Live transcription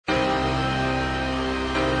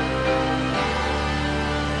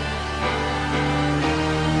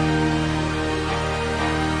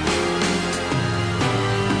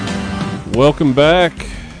Welcome back.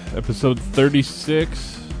 Episode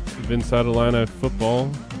 36 of Inside Illini Football.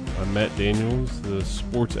 I'm Matt Daniels, the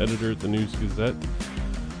sports editor at the News Gazette.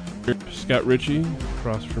 Scott Richey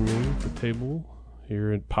across from me at the table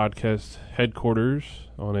here at podcast headquarters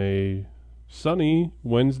on a sunny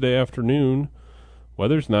Wednesday afternoon.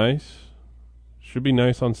 Weather's nice. Should be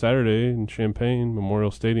nice on Saturday in Champaign Memorial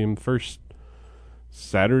Stadium. First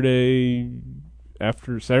Saturday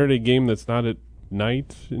game that's not at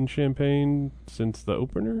night in Champaign since the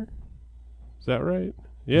opener. Is that right?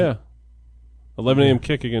 Yeah. 11 a.m.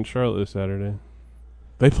 kick against Charlotte this Saturday.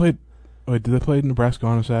 Did they play Nebraska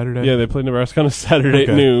on a Saturday? Yeah, they played Nebraska on a Saturday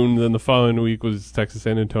at noon. Then the following week was Texas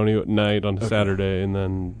San Antonio at night on a Saturday. And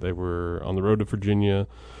then they were on the road to Virginia.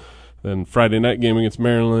 Then Friday night game against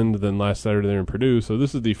Maryland. Then last Saturday they're in Purdue. So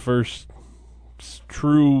this is the first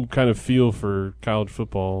true kind of feel for college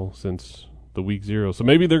football since the week 0. So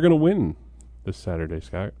maybe they're going to win this Saturday,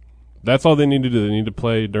 Scott. That's all they need to do. They need to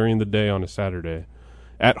play during the day on a Saturday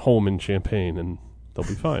at home in Champaign, and they'll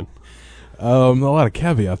be fine. A lot of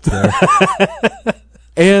caveats there.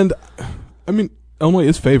 And, I mean, Illinois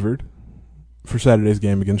is favored for Saturday's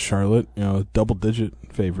game against Charlotte. You know, a double-digit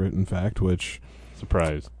favorite, in fact, which...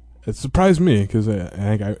 It surprised me because I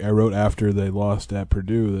think I wrote after they lost at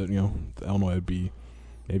Purdue that, you know, Illinois would be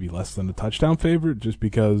maybe less than a touchdown favorite just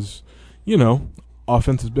because, you know,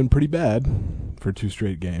 offense has been pretty bad for 2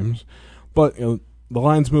 straight games. But, you know, the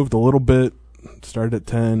lines moved a little bit, started at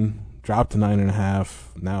 10, dropped to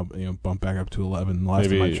 9.5, now, you know, bumped back up to 11 last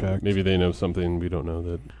time I checked. Maybe they know something we don't know,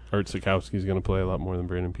 that Art Sikowski is going to play a lot more than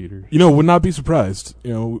Brandon Peters. You know, would not be surprised.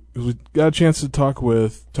 You know, we got a chance to talk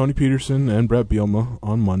with Tony Peterson and Brett Bielema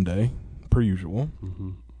on Monday, per usual.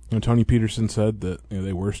 Mm-hmm. And Tony Peterson said that, you know,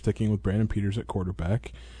 they were sticking with Brandon Peters at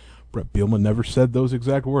quarterback. Brett Bielema never said those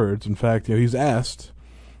exact words. In fact, you know, he's asked,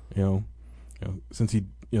 you know, since he,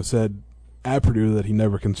 you know, said at Purdue that he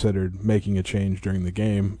never considered making a change during the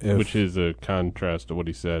game. Which is a contrast to what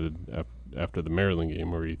he said after the Maryland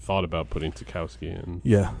game, where he thought about putting Sikowski in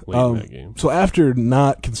late in that game. So after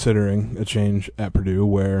not considering a change at Purdue,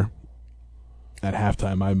 where at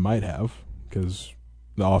halftime I might have, because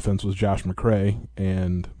the offense was Josh McCray,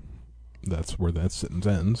 and that's where that sentence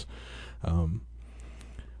ends.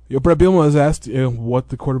 You know, Brett Bielema has asked, you know, what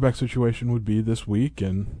the quarterback situation would be this week,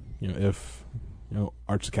 and, you know, if, you know,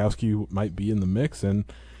 Art Sikowski might be in the mix, and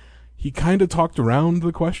he kind of talked around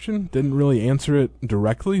the question, didn't really answer it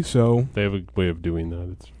directly. So they have a way of doing that.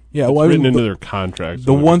 It's written into their contracts.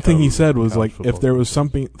 The one thing he said was, like, if there was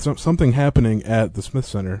something happening at the Smith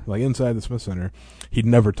Center, like inside the Smith Center, he'd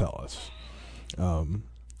never tell us. And,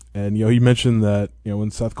 you know, he mentioned that, you know,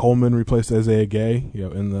 when Seth Coleman replaced Isaiah Gay, you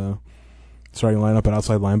know, in the starting lineup at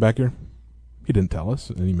outside linebacker, he didn't tell us,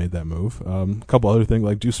 and he made that move. A couple other things,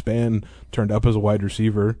 like Deuce Spann turned up as a wide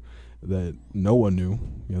receiver that no one knew,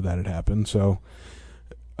 you know, that had happened. So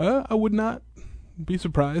I would not be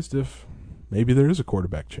surprised if maybe there is a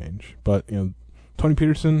quarterback change. But, you know, Tony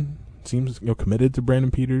Peterson seems, you know, committed to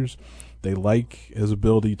Brandon Peters. They like his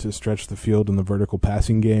ability to stretch the field in the vertical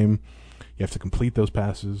passing game. You have to complete those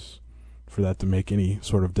passes for that to make any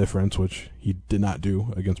sort of difference, which he did not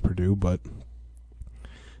do against Purdue. But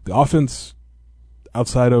the offense,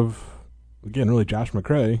 outside of, again, really Josh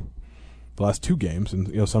McCray, the last 2 games, and,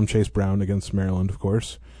 you know, some Chase Brown against Maryland, of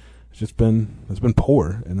course, it's been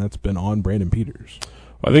poor, and that's been on Brandon Peters.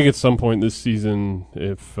 Well, I think at some point this season,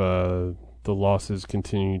 if the losses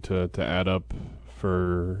continue to add up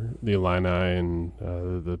for the Illini, and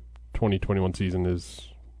the 2021 season is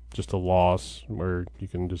just a loss where you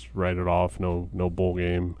can just write it off, no bowl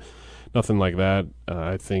game, nothing like that,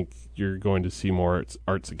 I think you're going to see more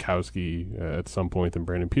Art Sikowski at some point than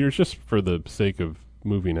Brandon Peters, just for the sake of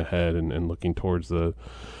moving ahead and looking towards the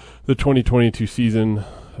 2022 season.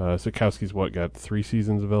 Sikowski's got 3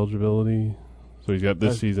 seasons of eligibility, so he's got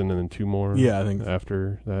this season and then 2 more. Yeah, I think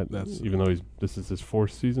after that. That's even though this is his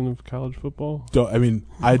 4th season of college football. I mean,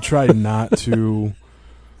 I try not to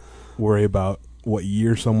worry about what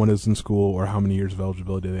year someone is in school or how many years of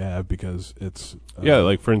eligibility they have, because it's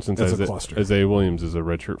like, for instance, Isaiah Williams is a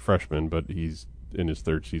redshirt freshman, but he's in his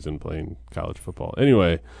 3rd season playing college football.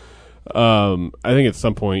 Anyway, I think at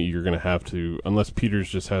some point you're going to have to, unless Peters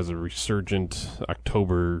just has a resurgent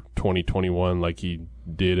October 2021 like he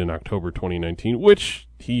did in October 2019, which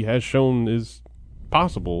he has shown is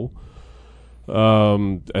possible.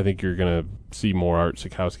 I think you're going to see more Art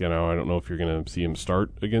Sikowski now. I don't know if you're going to see him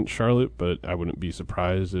start against Charlotte, but I wouldn't be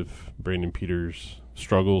surprised if Brandon Peters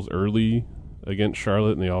struggles early against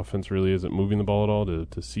Charlotte and the offense really isn't moving the ball at all,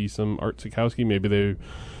 to see some Art Sikowski. Maybe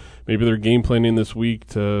they're game planning this week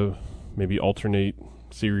to maybe alternate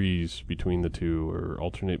series between the two or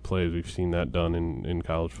alternate plays. We've seen that done in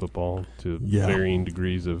college football to varying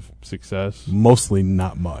degrees of success. Mostly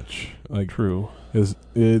not much. True. Because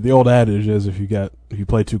the old adage is if you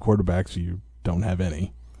play two quarterbacks, you don't have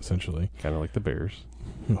any, essentially. Kind of like the Bears.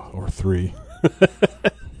 Or three.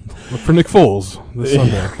 Look for Nick Foles this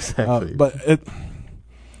Sunday. Yeah, exactly. But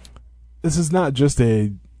this is not just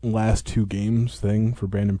a last two games thing for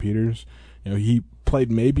Brandon Peters. He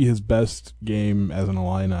played maybe his best game as an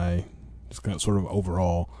Illini, just kind of sort of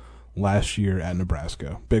overall, last year at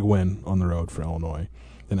Nebraska. Big win on the road for Illinois.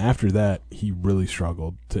 Then after that, he really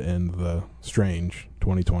struggled to end the strange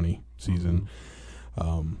 2020 season.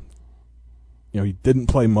 Mm-hmm. He didn't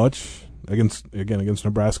play much against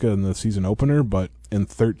Nebraska in the season opener, but in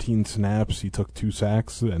 13 snaps, he took 2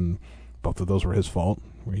 sacks, and both of those were his fault,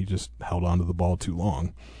 where he just held onto the ball too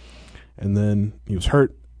long. And then he was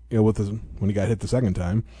hurt, when he got hit the second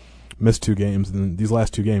time, missed 2 games, and then these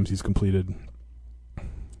last 2 games he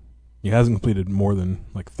hasn't completed more than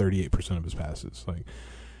 38% of his passes.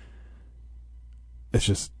 It's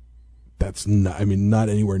just not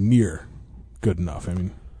anywhere near good enough.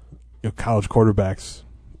 College quarterbacks,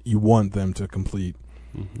 you want them to complete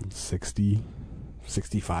 60,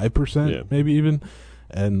 65%, maybe even,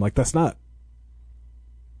 and that's not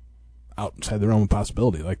outside the realm of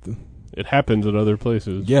possibility. It happens at other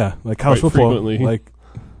places. Yeah, college football, frequently.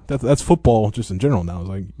 That's football just in general now.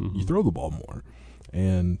 It's you throw the ball more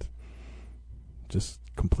and just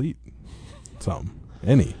complete something.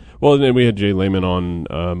 Well, and then we had Jay Lehman on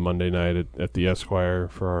Monday night at the Esquire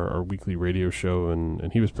for our weekly radio show,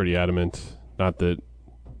 and he was pretty adamant, not that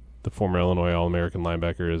the former Illinois All-American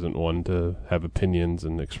linebacker isn't one to have opinions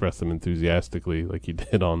and express them enthusiastically like he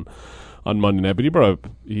did on Monday night, but he brought up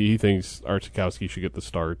he thinks Art Sikowski should get the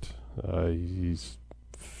start. He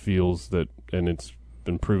feels that, and it's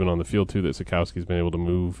been proven on the field too, that Sikowski's been able to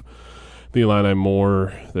move the Illini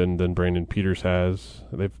more than Brandon Peters has.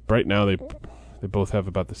 Right now they both have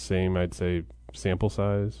about the same, I'd say, sample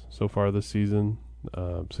size so far this season.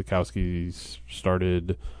 Sikowski's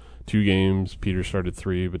started 2 games. Peters started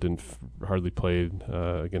 3, but hardly played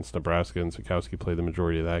against Nebraska, and Sikowski played the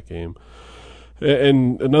majority of that game.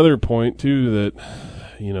 And another point, too, that,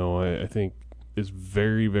 I think is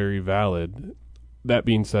very, very valid. That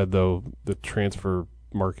being said, though, the transfer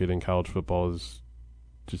market in college football is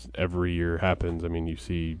just every year happens. You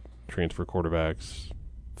see transfer quarterbacks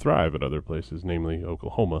thrive at other places, namely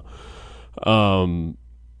Oklahoma.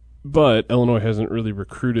 But Illinois hasn't really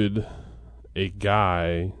recruited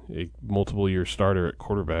a multiple-year starter at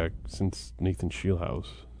quarterback since Nathan Scheelhaus.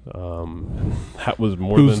 That was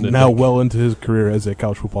more who's now well into his career as a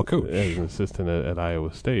college football coach. As an assistant at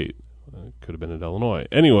Iowa State. Could have been at Illinois.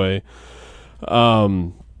 Anyway,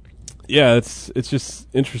 it's just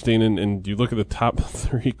interesting, and you look at the top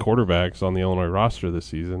 3 quarterbacks on the Illinois roster this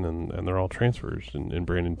season, and they're all transfers, and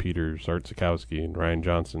Brandon Peters, Art Sikowski, and Ryan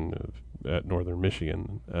Johnson at Northern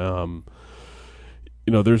Michigan.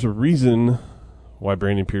 There's a reason why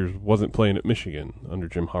Brandon Peters wasn't playing at Michigan under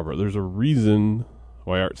Jim Harbaugh. There's a reason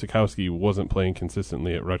why Art Sikowski wasn't playing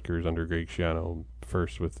consistently at Rutgers under Greg Schiano,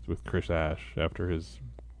 first with Chris Ash after his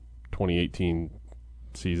 2018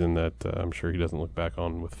 season that I'm sure he doesn't look back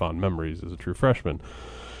on with fond memories as a true freshman.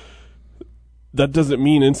 That doesn't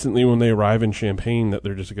mean instantly when they arrive in Champaign that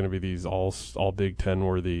they're just going to be these all Big Ten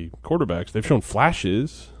worthy quarterbacks. They've shown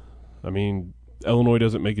flashes. Illinois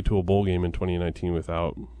doesn't make it to a bowl game in 2019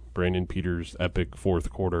 without Brandon Peters' epic fourth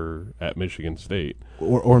quarter at Michigan State.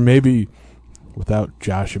 Or maybe without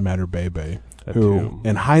Josh Imatorbhebhe, who,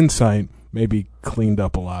 in hindsight, maybe cleaned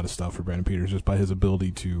up a lot of stuff for Brandon Peters just by his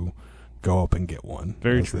ability to go up and get one.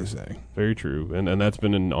 Very true. They say. Very true. And that's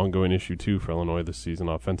been an ongoing issue, too, for Illinois this season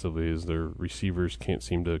offensively, is their receivers can't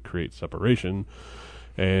seem to create separation.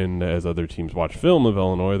 And as other teams watch film of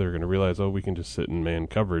Illinois, they're going to realize, we can just sit in man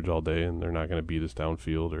coverage all day, and they're not going to beat us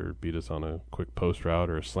downfield or beat us on a quick post route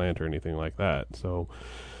or a slant or anything like that. So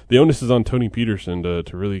the onus is on Tony Peterson to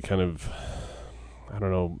really kind of, I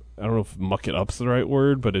don't know if muck it up's the right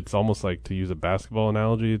word, but it's almost like, to use a basketball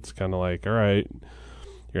analogy, it's kind of like, all right,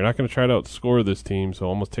 you're not going to try to outscore this team, so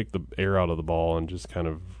almost take the air out of the ball and just kind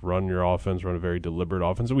of run your offense, run a very deliberate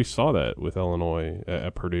offense. And we saw that with Illinois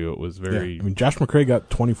at Purdue. It was very... Yeah. Josh McCray got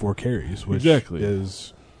 24 carries, which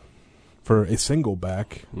is, for a single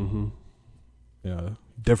back,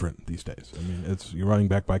 different these days. It's you're running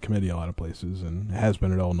back by committee a lot of places, and it has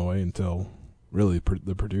been at Illinois until really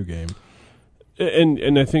the Purdue game.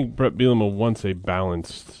 And I think Brett Bielema wants a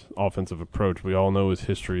balanced offensive approach. We all know his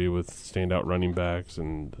history with standout running backs,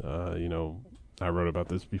 and I wrote about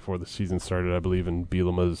this before the season started, I believe, in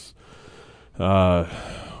Bielema's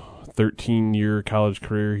 13-year college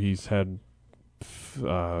career, he's had,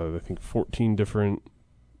 I think, 14 different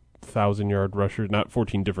 1,000-yard rushers. Not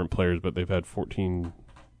 14 different players, but they've had 14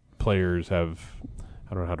 players have,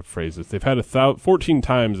 I don't know how to phrase this. They've had 14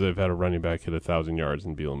 times they've had a running back hit 1,000 yards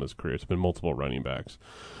in Bielema's career. It's been multiple running backs.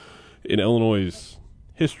 In Illinois'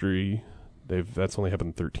 history, that's only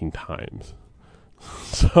happened 13 times.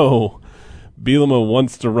 So Bielema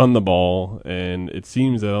wants to run the ball, and it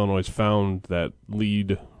seems that Illinois found that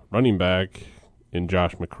lead running back in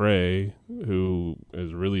Josh McCray, who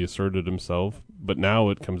has really asserted himself. But now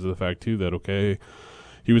it comes to the fact, too, that, okay,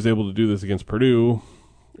 he was able to do this against Purdue.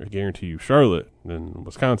 I guarantee you Charlotte and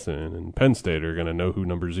Wisconsin and Penn State are going to know who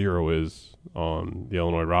number 0 is on the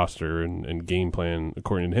Illinois roster and game plan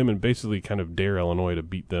according to him, and basically kind of dare Illinois to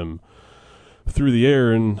beat them through the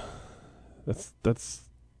air. And that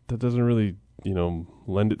doesn't really,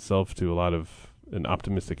 lend itself to a lot of an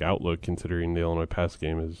optimistic outlook, considering the Illinois pass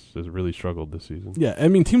game has really struggled this season. Yeah, I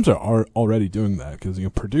mean, teams are already doing that because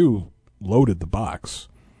Purdue loaded the box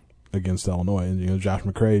against Illinois, and Josh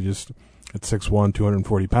McCray, just at 6'1",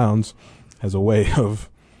 240 pounds, has a way of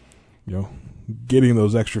getting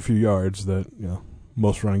those extra few yards that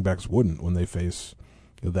most running backs wouldn't when they face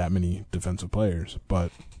that many defensive players.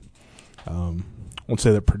 But I won't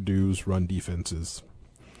say that Purdue's run defense is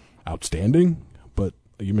outstanding, but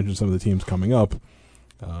you mentioned some of the teams coming up.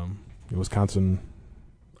 Wisconsin,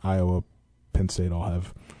 Iowa, Penn State all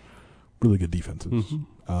have really good defenses.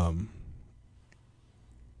 Mm-hmm.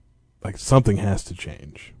 Something has to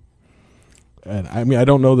change. And I mean, I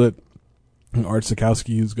don't know that Art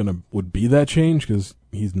Sikowski would be that change, because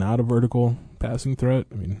he's not a vertical passing threat.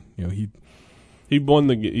 I mean,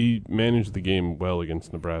 he managed the game well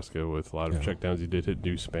against Nebraska with a lot of checkdowns. He did hit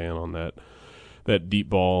Deuce Spann on that deep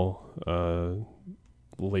ball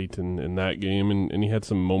late in that game, and he had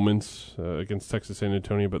some moments against Texas San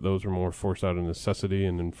Antonio, but those were more forced out of necessity.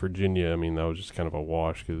 And in Virginia, I mean, that was just kind of a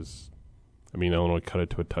wash because, Illinois cut it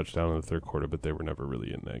to a touchdown in the third quarter, but they were never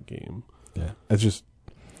really in that game. Yeah,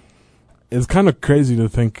 it's kind of crazy to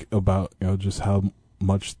think about, just how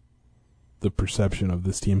much the perception of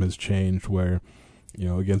this team has changed, where,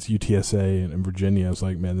 against UTSA and Virginia, it's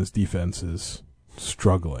like, man, this defense is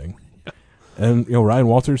struggling. And, Ryan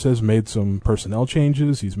Walters has made some personnel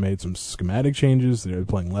changes. He's made some schematic changes. They're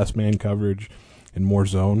playing less man coverage and more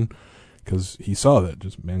zone, because he saw that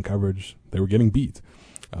just man coverage, they were getting beat.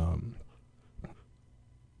 And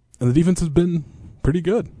the defense has been pretty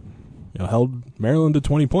good. Held Maryland to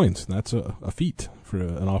 20 points. And that's a feat for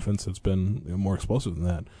an offense that's been more explosive than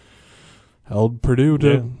that. Held Purdue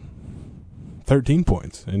to 13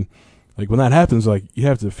 points. And when that happens, you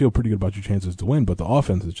have to feel pretty good about your chances to win, but the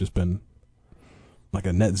offense has just been like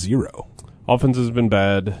a net zero. Offense has been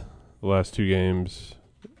bad the last 2 games,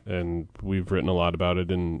 and we've written a lot about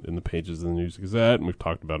it in the pages of the News Gazette, and we've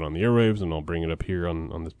talked about it on the airwaves, and I'll bring it up here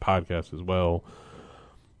on this podcast as well.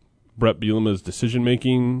 Brett Bielema's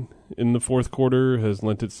decision-making in the fourth quarter has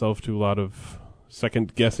lent itself to a lot of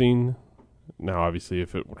second-guessing. Now, obviously,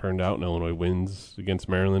 if it turned out and Illinois wins against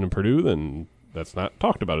Maryland and Purdue, then that's not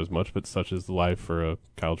talked about as much, but such is life for a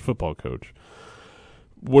college football coach.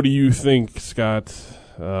 What do you think, Scott,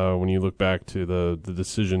 when you look back to the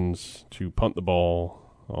decisions to punt the ball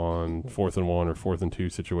on 4th and 1 or 4th and 2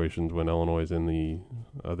 situations when Illinois is in the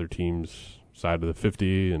other team's side of the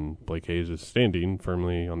 50 and Blake Hayes is standing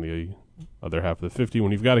firmly on the other half of the 50,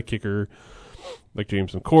 when you've got a kicker like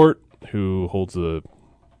James McCourt, who holds the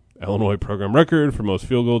Illinois program record for most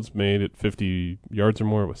field goals made at 50 yards or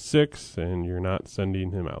more with 6, and you're not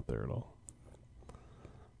sending him out there at all?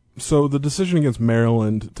 So the decision against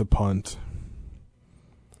Maryland to punt,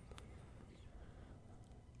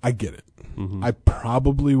 I get it. Mm-hmm. I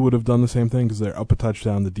probably would have done the same thing because they're up a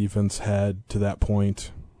touchdown. The defense had, to that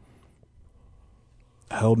point,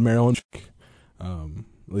 held Maryland, at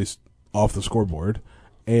least off the scoreboard.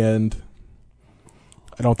 And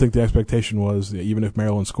I don't think the expectation was that even if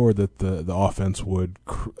Maryland scored, that the offense would,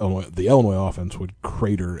 the Illinois offense would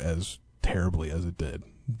crater as terribly as it did.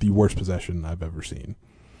 The worst possession I've ever seen.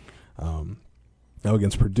 Now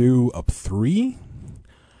against Purdue, up 3,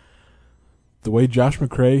 the way Josh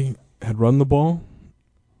McCray had run the ball,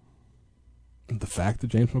 the fact that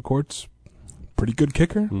James McCourt's pretty good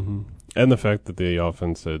kicker, mm-hmm. and the fact that the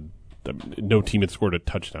offense no team had scored a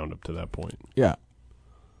touchdown up to that point. Yeah.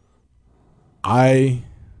 I,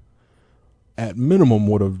 at minimum,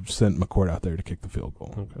 would have sent McCourt out there to kick the field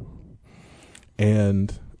goal. Okay.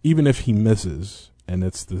 And even if he misses, and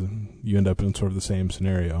you end up in sort of the same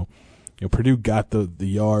scenario, Purdue got the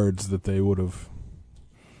yards that they would have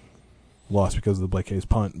lost because of the Blake Hayes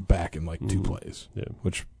punt back in 2 plays,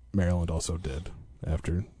 which Maryland also did.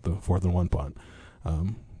 after the 4th and 1 punt.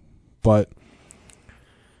 But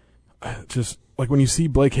just like when you see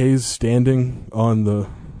Blake Hayes standing on the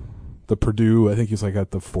Purdue, I think he's like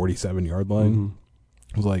at the 47-yard line. Mm-hmm.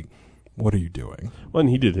 I was like, what are you doing? Well, and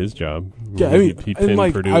he did his job. Yeah, I mean, he pinned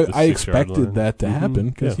like, Purdue at the 6-yard expected line. that to happen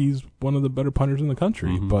because yeah. he's one of the better punters in the country.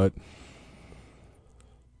 Mm-hmm. But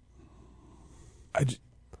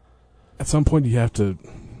at some point, you have to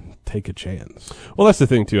take a chance. Well, that's the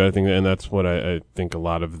thing too. I think, and that's what I think a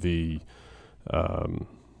lot of the, I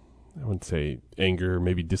wouldn't say anger,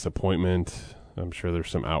 maybe disappointment. I'm sure there's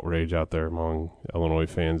some outrage out there among Illinois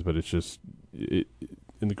fans, but it's just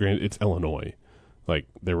it's Illinois. Like,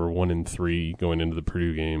 they were 1-3 going into the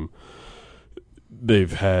Purdue game. They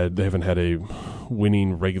haven't had a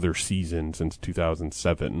winning regular season since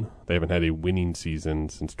 2007. They haven't had a winning season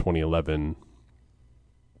since 2011.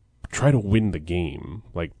 Try to win the game.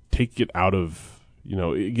 Like, take it out of,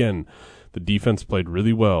 again, the defense played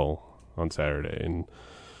really well on Saturday. And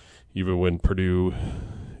even when Purdue,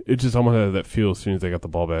 it just almost had that feel as soon as they got the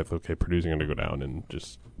ball back, okay, Purdue's going to go down and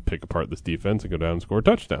just pick apart this defense and go down and score a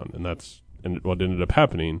touchdown. And what ended up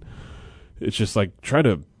happening, it's just like, try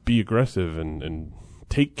to be aggressive and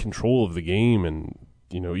take control of the game. And,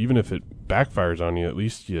 even if it backfires on you, at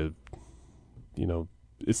least it's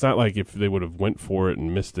not like if they would have went for it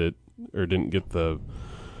and missed it or didn't get the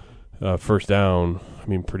first down. I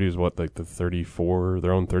mean, Purdue's their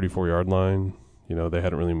own 34-yard line. They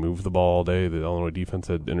hadn't really moved the ball all day. The Illinois defense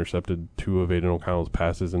had intercepted 2 of Aiden O'Connell's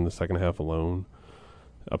passes in the second half alone.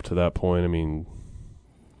 Up to that point, I mean...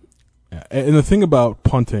 Yeah, and the thing about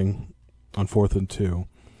punting on 4th and 2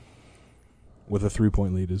 with a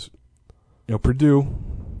 3-point lead is, Purdue,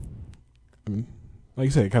 I mean, like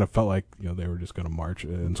you said, it kind of felt like, they were just going to march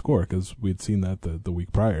and score because we had seen that the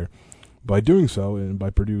week prior. By doing so, and by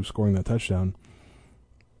Purdue scoring that touchdown,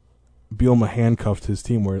 Bielema handcuffed his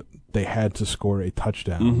team where they had to score a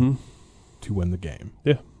touchdown to win the game.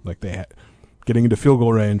 Yeah. Like they had, getting into field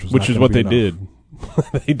goal range was Which not is what they enough. did.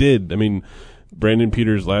 They did. I mean, Brandon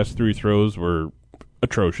Peters' last 3 throws were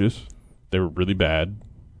atrocious. They were really bad.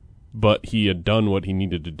 But he had done what he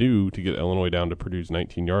needed to do to get Illinois down to Purdue's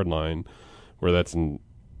 19-yard line, where that's a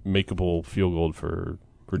makeable field goal for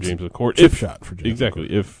James McCourt. Chip shot for James Exactly.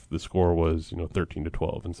 McCourt. If the score was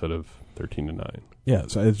 13-12 instead of 13-9. Yeah,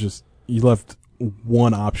 so it's just, you left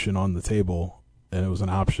one option on the table, and it was an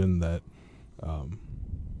option that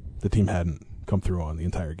the team hadn't come through on the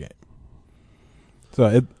entire game.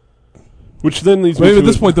 So which then leads maybe me at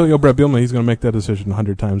this to point, though, Brett Bielema, he's going to make that decision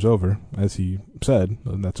 100 times over, as he said.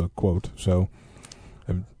 And that's a quote. So,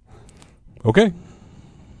 okay.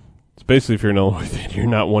 It's basically, if you're an Illinois fan, you're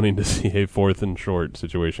not wanting to see a 4th and short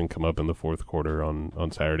situation come up in the 4th quarter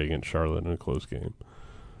on Saturday against Charlotte in a close game.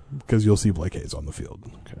 Because you'll see Blake Hayes on the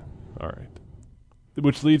field. Okay. All right.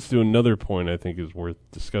 Which leads to another point I think is worth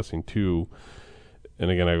discussing, too. And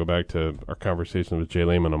again, I go back to our conversation with Jay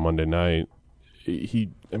Lehman on Monday night. He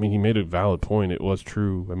made a valid point. It was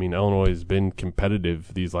true. I mean, Illinois has been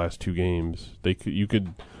competitive these last 2 games.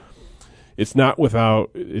 It's not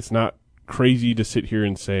crazy to sit here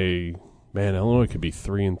and say, man, Illinois could be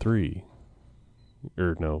 3-3.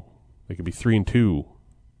 Or no, they could be 3-2.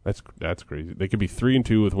 That's crazy. They could be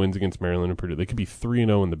 3-2 with wins against Maryland and Purdue. They could be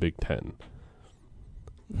 3-0 in the Big Ten.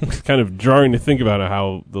 It's kind of jarring to think about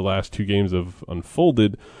how the last 2 games have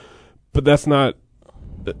unfolded, but that's not.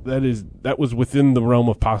 That was within the realm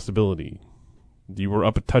of possibility. You were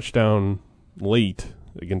up a touchdown late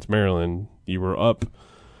against Maryland. You were up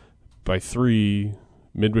by 3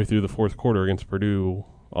 midway through the 4th quarter against Purdue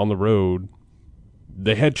on the road.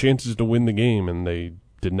 They had chances to win the game, and they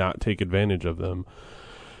did not take advantage of them.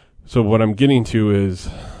 So what I'm getting to is,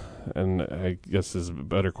 and I guess this is a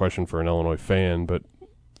better question for an Illinois fan, but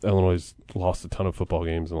Illinois has lost a ton of football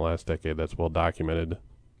games in the last decade. That's well documented.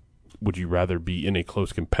 Would you rather be in a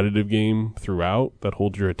close competitive game throughout that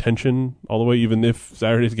holds your attention all the way, even if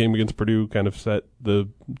Saturday's game against Purdue kind of set the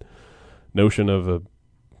notion of a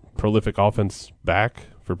prolific offense back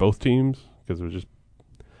for both teams because it was just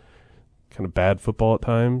kind of bad football at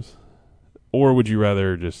times? Or would you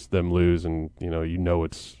rather just them lose and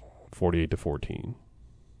it's 48-14?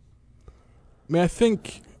 I mean, I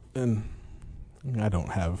think, and I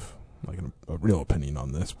don't have like a real opinion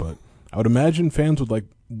on this, but I would imagine fans would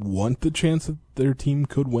want the chance that their team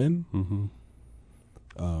could win,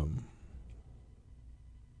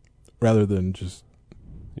 rather than just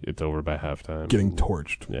it's over by halftime, getting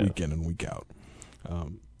torched week in and week out.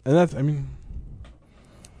 And that's, the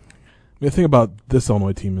thing about this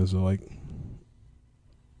Illinois team is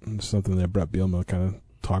something that Brett Bielema kind of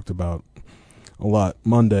talked about a lot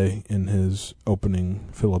Monday in his opening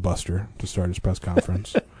filibuster to start his press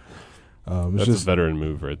conference. That's just a veteran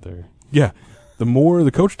move right there. Yeah. The more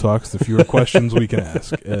the coach talks, the fewer questions we can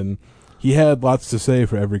ask. And he had lots to say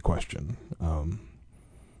for every question.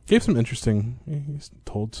 Gave some interesting, he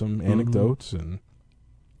told some anecdotes and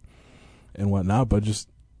whatnot, but just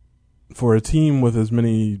for a team with as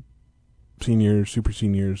many seniors, super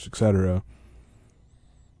seniors, etc.,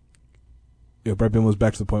 Brett Bielema was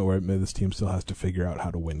back to the point where this team still has to figure out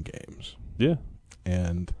how to win games. Yeah.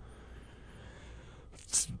 And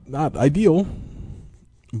it's not ideal,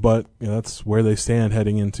 but that's where they stand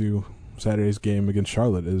heading into Saturday's game against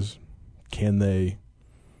Charlotte is can they,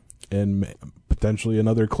 and potentially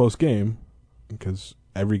another close game, because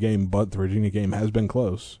every game but the Virginia game has been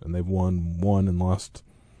close, and they've won one and lost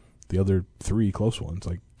the other 3 close ones.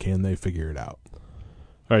 Like, can they figure it out?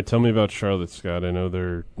 All right, tell me about Charlotte, Scott. I know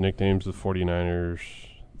their nickname's the 49ers.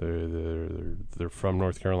 They're from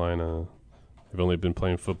North Carolina. They've only been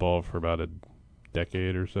playing football for about a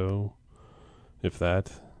decade or so, if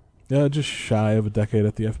that. Yeah, just shy of a decade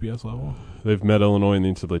at the FBS level. They've met Illinois in the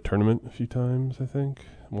NCAA tournament a few times, I think,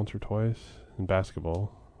 once or twice in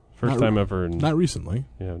basketball. First time ever. Not recently.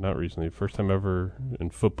 Yeah, not recently. First time ever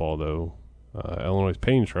in football, though. Illinois is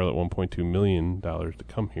paying Charlotte $1.2 million to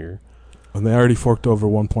come here. And they already forked over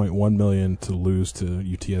 $1.1 million to lose to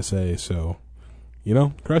UTSA, so,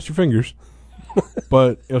 cross your fingers.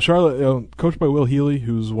 But, Charlotte, coached by Will Healy,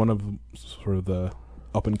 who's one of sort of the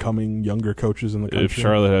up-and-coming younger coaches in the country. If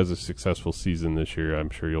Charlotte has a successful season this year, I'm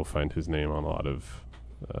sure you'll find his name on a lot of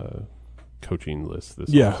coaching lists this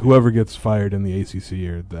Yeah, season. Whoever gets fired in the ACC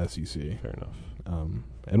or the SEC. Fair enough.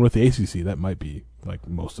 And with the ACC, that might be, like,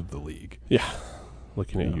 most of the league. Yeah.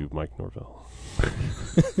 Looking at you, Mike Norvell.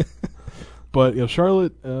 But,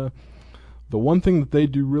 Charlotte, the one thing that they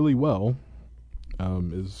do really well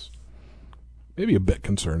is maybe a bit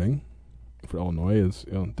concerning for Illinois is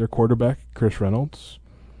their quarterback, Chris Reynolds.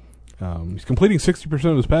 He's completing 60%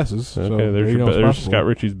 of his passes. Okay, so there's Scott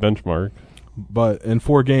Richey's benchmark. But in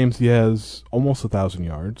 4 games, he has almost 1,000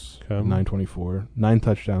 yards, okay. 924, 9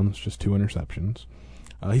 touchdowns, just 2 interceptions.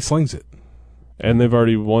 He slings it. And they've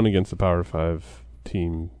already won against the Power 5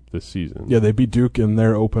 team this season. Yeah, they beat Duke in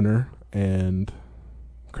their opener, and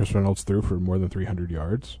Chris Reynolds threw for more than 300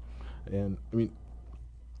 yards. And,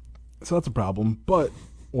 so that's a problem. But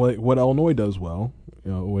what Illinois does well,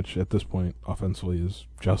 which at this point offensively is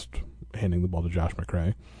just handing the ball to Josh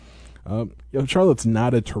McCray. Charlotte's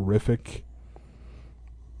not a terrific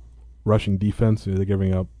rushing defense. They're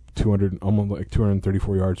giving up almost like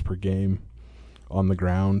 234 yards per game on the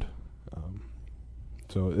ground.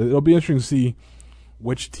 So it'll be interesting to see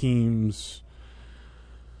which team's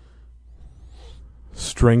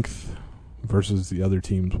strength versus the other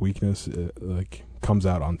team's weakness comes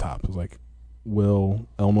out on top. It's like, will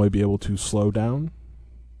Illinois be able to slow down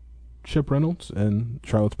Chip Reynolds and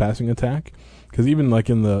Charlotte's passing attack? Because even like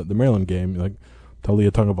in the Maryland game, like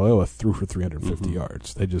Talia Tagovailoa threw for 350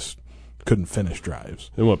 yards. They just couldn't finish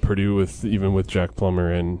drives. And what Purdue, with Jack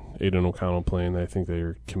Plummer and Aiden O'Connell playing, I think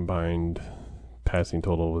their combined passing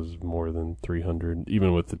total was more than 300,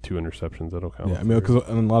 even with the 2 interceptions that O'Connell. Yeah, because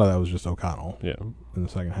a lot of that was just O'Connell. Yeah, in the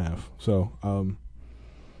second half. So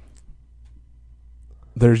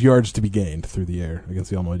there's yards to be gained through the air against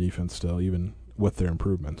the Illinois defense still, even with their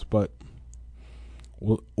improvements. But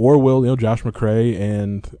will Josh McCray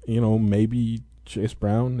and maybe Chase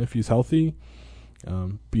Brown, if he's healthy,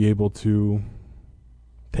 be able to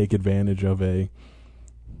take advantage of a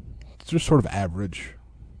just sort of average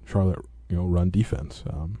Charlotte run defense?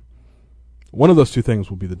 One of those two things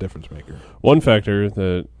will be the difference maker. One factor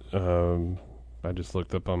that I just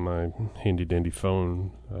looked up on my handy-dandy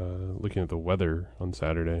phone, looking at the weather on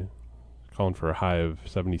Saturday, calling for a high of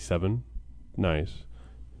 77. Nice.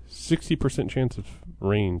 60% chance of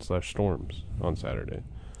rain/storms on Saturday.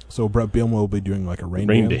 So Brett Bielema will be doing like a rain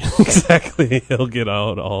dance. Exactly. He'll get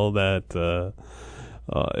out all that,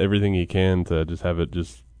 everything he can to just have it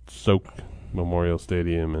just soak Memorial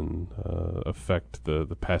Stadium and affect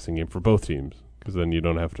the passing game for both teams, because then you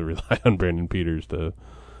don't have to rely on Brandon Peters to...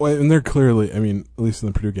 Well, and they're clearly, at least in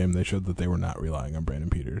the Purdue game, they showed that they were not relying on Brandon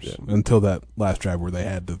Peters until that last drive where they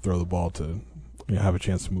had to throw the ball to have a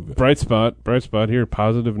chance to move it. Bright spot here,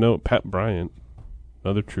 positive note, Pat Bryant,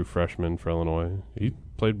 another true freshman for Illinois. He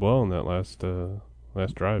played well in that last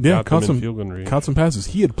drive. Yeah, caught some passes.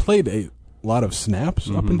 He had played a lot of snaps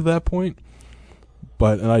up into that point,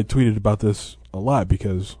 and I tweeted about this a lot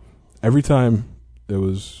because every time there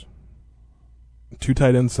was 2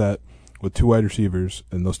 tight end set with 2 wide receivers,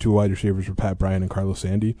 and those 2 wide receivers were Pat Bryant and Carlos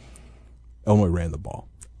Sandy, Illinois ran the ball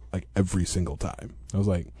like every single time. I was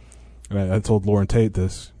like, And I told Lauren Tate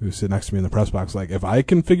this, who's sitting next to me in the press box, like, if I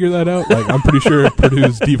can figure that out, like, I'm pretty sure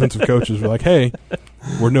Purdue's defensive coaches were like, hey,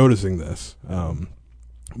 we're noticing this.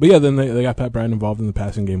 But yeah, then they got Pat Bryant involved in the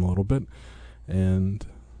passing game a little bit. And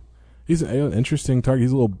he's an interesting target.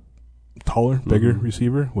 He's a little taller, bigger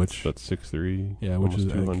receiver, which that's 6'3", yeah, which is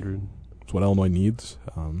 200. It's what Illinois needs.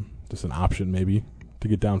 Just an option maybe to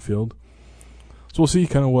get downfield. So we'll see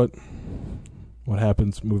kind of what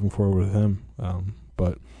happens moving forward with him.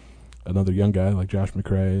 But another young guy like Josh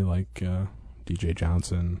McCray, like DJ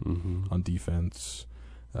Johnson on defense,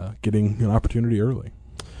 getting an opportunity early.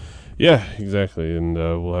 Yeah, exactly. And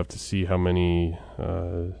we'll have to see how many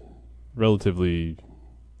relative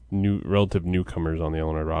newcomers on the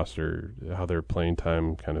Illinois roster, how their playing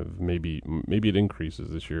time kind of maybe it increases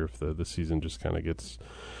this year if the season just kind of gets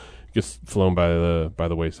flown by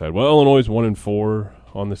the wayside. Well, Illinois is 1-4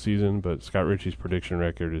 on the season, but Scott Richey's prediction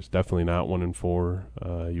record is definitely not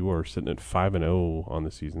 1-4. You are sitting at 5-0 on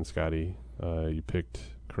the season, Scotty. You picked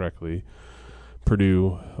correctly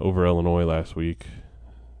Purdue over Illinois last week.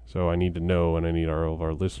 So I need to know, and I need all of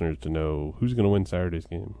our listeners to know, who's going to win Saturday's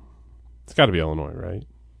game. It's got to be Illinois, right?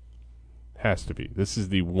 Has to be. This is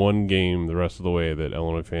the one game the rest of the way that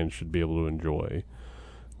Illinois fans should be able to enjoy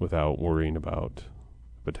without worrying about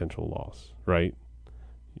potential loss, right?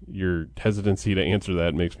 Your hesitancy to answer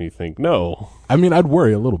that makes me think no. I mean, I'd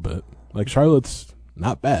worry a little bit. Like, Charlotte's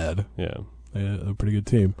not bad. Yeah. They're a pretty good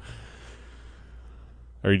team.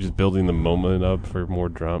 Are you just building the moment up for more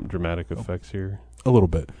dramatic effects here? A little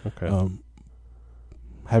bit. Okay.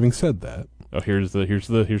 Having said that, here's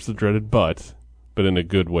the dreaded but in a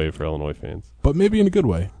good way for Illinois fans. But maybe in a good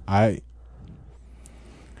way. I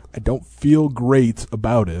don't feel great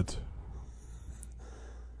about it.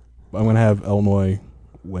 I'm going to have Illinois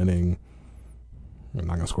winning. I'm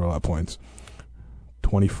not going to score a lot of points.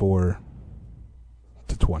 24-20.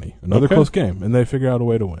 Another close game, and they figure out a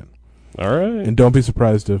way to win. All right. And don't be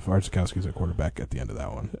surprised if Archikowski's at quarterback at the end of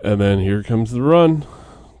that one. And then here comes the run.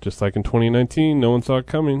 Just like in 2019, no one saw it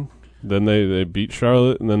coming. Then they beat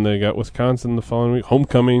Charlotte, and then they got Wisconsin the following week.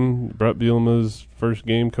 Homecoming, Brett Bielema's first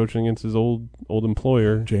game coaching against his old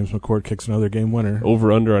employer. James McCourt kicks another game winner.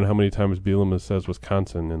 Over-under on how many times Bielema says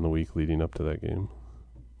Wisconsin in the week leading up to that game.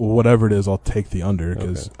 Well, whatever it is, I'll take the under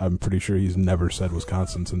because I'm pretty sure he's never said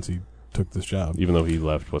Wisconsin since he took this job. Even though he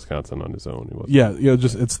left Wisconsin on his own. He wasn't. Yeah,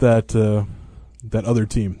 just it's that other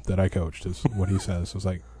team that I coached is what he says. It's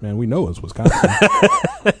like, man, we know it's Wisconsin.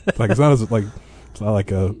 It's not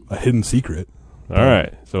like a hidden secret. All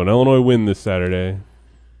right. So an Illinois win this Saturday.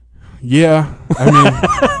 Yeah. I mean,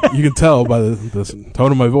 you can tell by the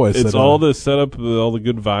tone of my voice. It's all the setup, all the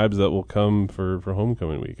good vibes that will come for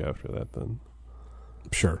homecoming week after that then.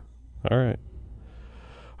 Sure. All right.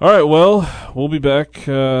 Well, we'll be back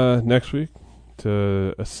next week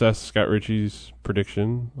to assess Scott Richey's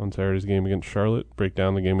prediction on Saturday's game against Charlotte, break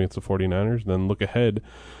down the game against the 49ers, then look ahead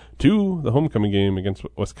to the homecoming game against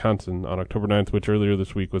Wisconsin on October 9th, which earlier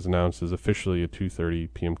this week was announced as officially a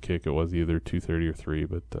 2:30 p.m. kick. It was either 2:30 or 3,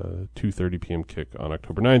 but 2:30 p.m. kick on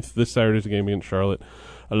October 9th. This Saturday's game against Charlotte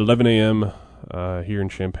at 11 a.m. Here in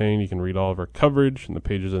Champaign. You can read all of our coverage in the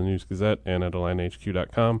pages of the News Gazette and at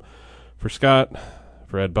IlliniHQ.com. For Scott,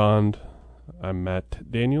 for Ed Bond, I'm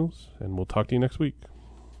Matt Daniels, and we'll talk to you next week.